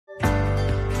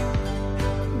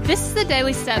This is the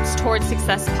Daily Steps Towards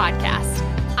Success podcast.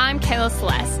 I'm Kayla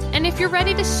Celeste, and if you're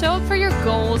ready to show up for your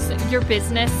goals, your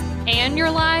business, and your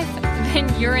life, then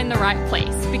you're in the right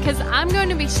place because I'm going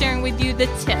to be sharing with you the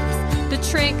tips, the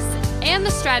tricks, and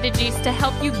the strategies to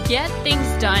help you get things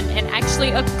done and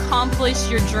actually accomplish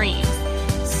your dreams.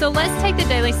 So let's take the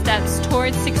daily steps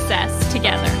towards success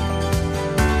together.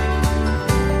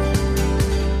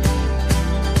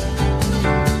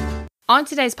 On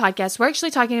today's podcast, we're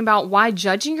actually talking about why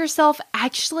judging yourself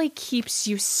actually keeps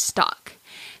you stuck.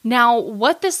 Now,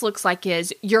 what this looks like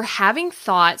is you're having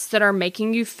thoughts that are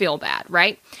making you feel bad,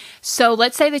 right? So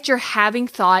let's say that you're having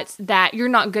thoughts that you're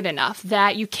not good enough,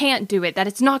 that you can't do it, that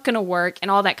it's not going to work,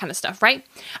 and all that kind of stuff, right?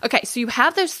 Okay, so you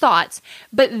have those thoughts,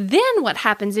 but then what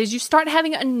happens is you start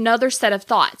having another set of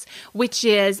thoughts, which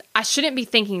is, I shouldn't be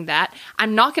thinking that.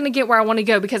 I'm not going to get where I want to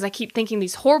go because I keep thinking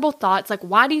these horrible thoughts, like,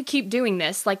 why do you keep doing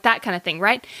this? Like that kind of thing,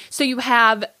 right? So you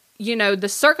have the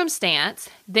circumstance,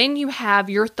 then you have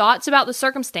your thoughts about the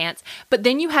circumstance, but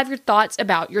then you have your thoughts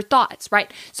about your thoughts,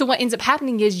 right? So what ends up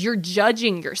happening is you're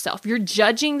judging yourself. You're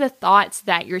judging the thoughts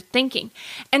that you're thinking.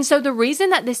 And so the reason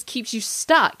that this keeps you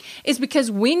stuck is because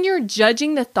when you're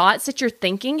judging the thoughts that you're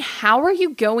thinking, how are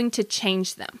you going to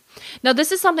change them? Now,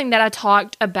 this is something that I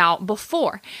talked about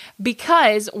before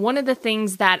because one of the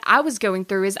things that I was going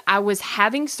through is I was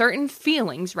having certain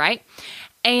feelings, right?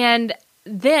 And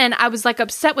then I was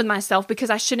upset with myself because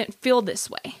I shouldn't feel this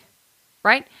way,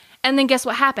 right? And then guess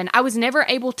what happened? I was never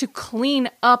able to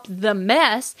clean up the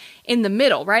mess in the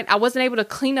middle, right? I wasn't able to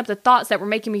clean up the thoughts that were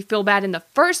making me feel bad in the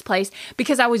first place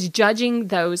because I was judging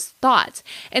those thoughts.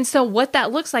 And so what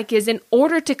that looks like is in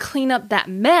order to clean up that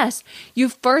mess, you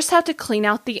first have to clean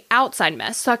out the outside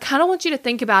mess. So I kind of want you to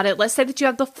think about it. Let's say that you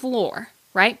have the floor,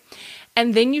 right?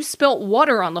 And then you spilt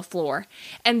water on the floor,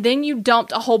 and then you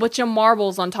dumped a whole bunch of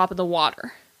marbles on top of the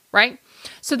water, right?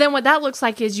 So then what that looks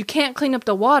like is you can't clean up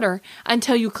the water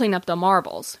until you clean up the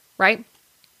marbles, right?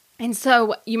 And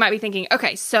so you might be thinking,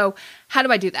 okay, so how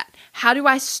do I do that? How do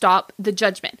I stop the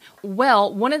judgment?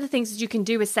 Well, one of the things that you can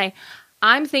do is say,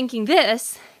 I'm thinking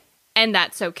this, and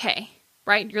that's okay,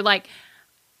 right? You're like,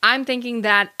 I'm thinking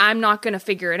that I'm not going to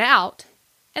figure it out,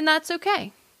 and that's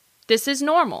okay. This is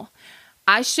normal.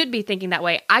 I should be thinking that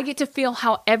way. I get to feel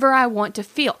however I want to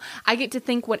feel. I get to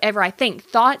think whatever I think.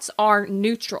 Thoughts are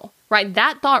neutral, right?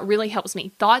 That thought really helps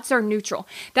me. Thoughts are neutral.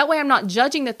 That way I'm not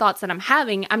judging the thoughts that I'm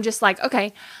having. I'm just like,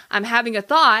 okay, I'm having a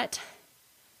thought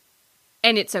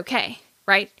and it's okay,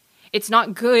 right? It's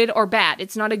not good or bad.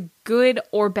 It's not a good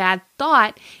or bad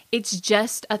thought. It's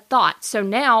just a thought. So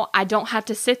now I don't have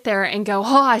to sit there and go,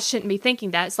 oh, I shouldn't be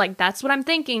thinking that. It's like, that's what I'm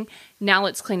thinking. Now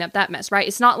let's clean up that mess, right?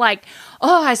 It's not like,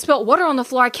 oh, I spilled water on the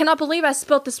floor. I cannot believe I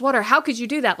spilled this water. How could you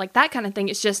do that? Like that kind of thing.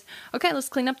 It's just, okay, let's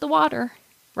clean up the water,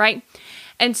 right?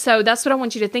 And so that's what I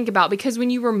want you to think about because when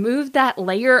you remove that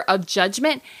layer of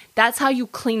judgment, that's how you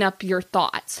clean up your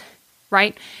thoughts,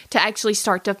 right? To actually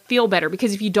start to feel better.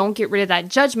 Because if you don't get rid of that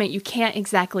judgment, you can't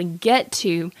exactly get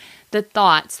to the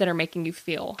thoughts that are making you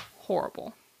feel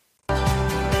horrible.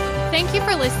 Thank you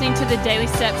for listening to the Daily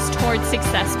Steps Towards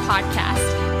Success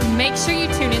podcast. Make sure you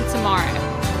tune in tomorrow.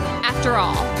 After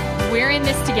all, we're in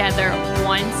this together,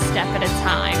 one step at a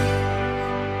time.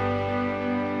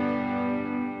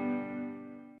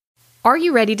 Are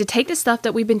you ready to take the stuff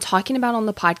that we've been talking about on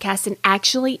the podcast and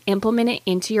actually implement it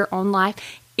into your own life?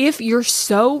 If you're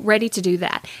so ready to do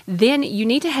that, then you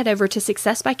need to head over to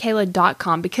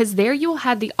successbykayla.com because there you will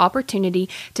have the opportunity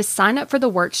to sign up for the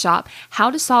workshop,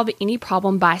 How to Solve Any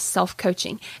Problem by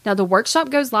Self-Coaching. Now, the workshop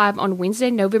goes live on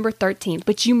Wednesday, November 13th,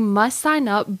 but you must sign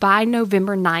up by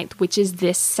November 9th, which is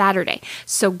this Saturday.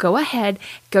 So go ahead,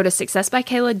 go to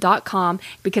successbykayla.com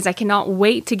because I cannot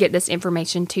wait to get this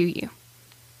information to you.